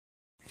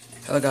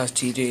Hello guys,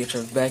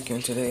 TJ back here,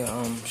 and today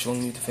I'm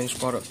showing you the finished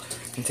product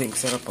and tank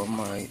setup of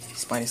my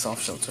Spiny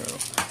Softshell turtle.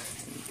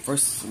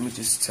 First, let me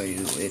just tell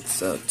you,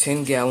 it's a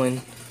 10-gallon,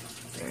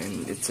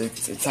 and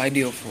it's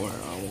ideal for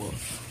our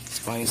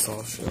Spiny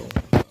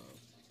Softshell.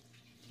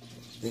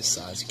 This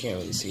size, you can't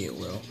really see it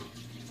well.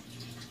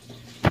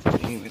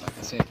 Anyway, like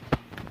I said,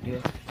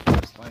 yeah,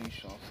 Spiny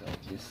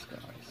Softshell this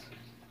size.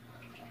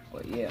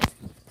 But yeah,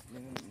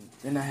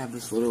 then I have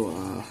this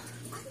little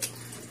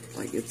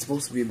like, it's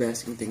supposed to be a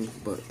basking thing,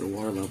 but the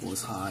water level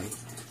is high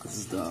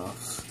because the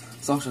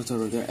Softshell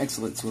turtle, they're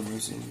excellent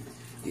swimmers, and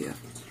yeah.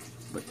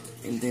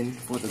 And then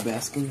for the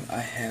basking, I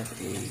have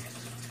a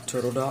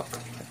turtle dock.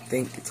 I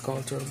think it's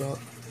called turtle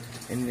dock.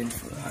 And then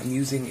I'm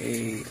using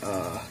a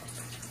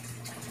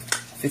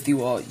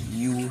 50-watt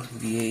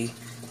UVA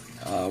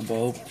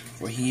bulb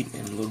for heat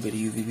and a little bit of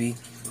UVB,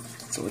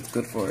 so it's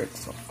good for it.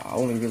 So I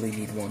only really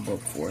need one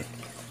bulb for it,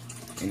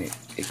 and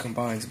it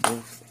combines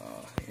both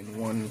in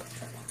one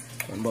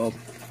bulb.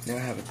 Now I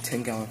have a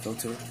 10-gallon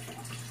filter,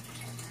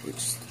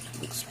 which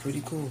looks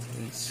pretty cool.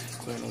 It's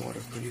clearing the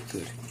water pretty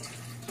good.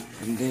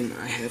 And then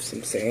I have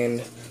some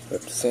sand,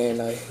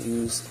 sand I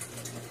used.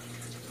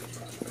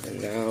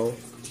 And now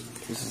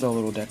this is a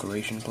little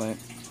decoration plant,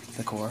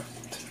 decor.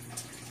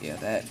 Yeah,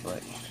 that,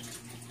 but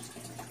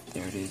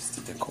there it is,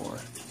 the decor.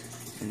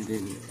 And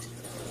then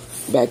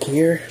back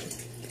here,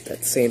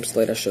 that same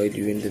slide I showed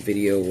you in the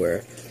video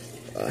where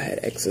I had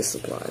excess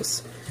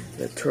supplies.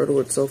 The turtle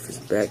itself is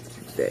back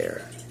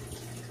there.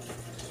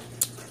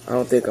 I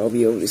don't think I'll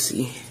be able to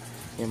see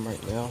him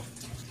right now.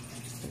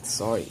 And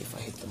sorry if I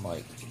hit the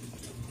mic.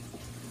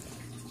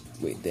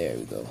 Wait, there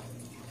we go.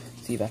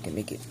 See if I can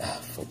make it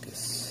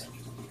focus.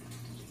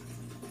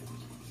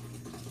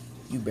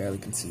 You barely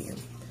can see him.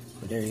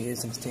 But there he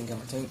is in his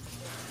 10-gallon tank.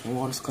 The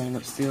water's cleaning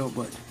up still,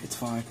 but it's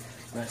fine.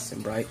 Nice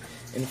and bright.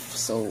 And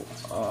so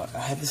I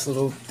have this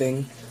little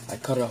thing I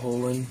cut a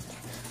hole in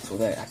so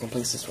that I can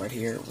place this right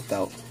here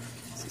without,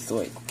 so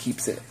it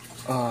keeps it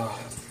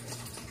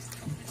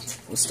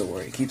what's the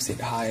word? It keeps it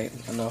high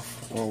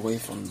enough or away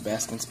from the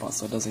basking spot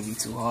so it doesn't be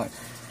too hot.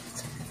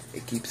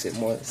 It keeps it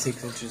more than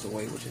 6 inches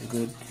away, which is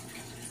good.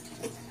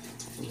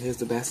 And here's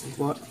the basking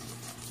spot.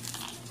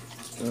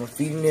 And I'm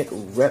feeding it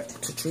rep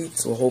to treat,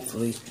 so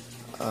hopefully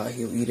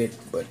he'll eat it,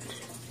 but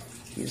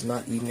he's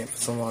not eating it for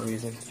some odd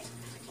reason.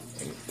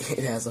 And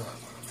it has a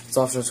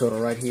Softshell turtle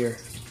right here.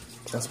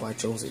 That's why I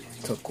chose it,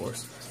 of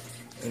course.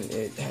 And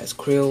it has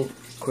krill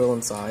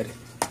inside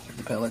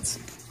the pellets.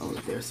 Oh,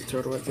 there's the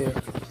turtle right there.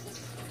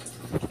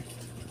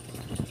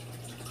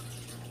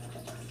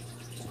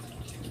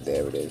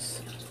 There it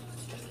is.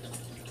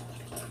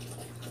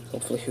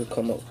 Hopefully he'll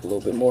come up a little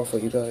bit more for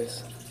you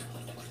guys.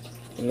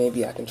 And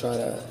maybe I can try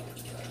to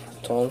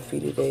tongue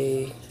feed it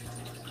a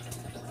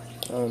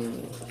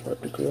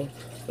krill.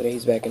 But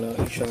he's backing up.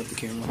 He shot up the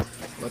camera.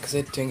 Like I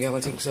said,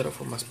 10-gallon tank setup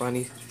for my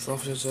Spiny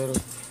Softshell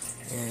turtle.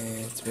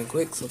 And it's been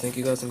quick, so thank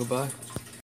you guys and goodbye.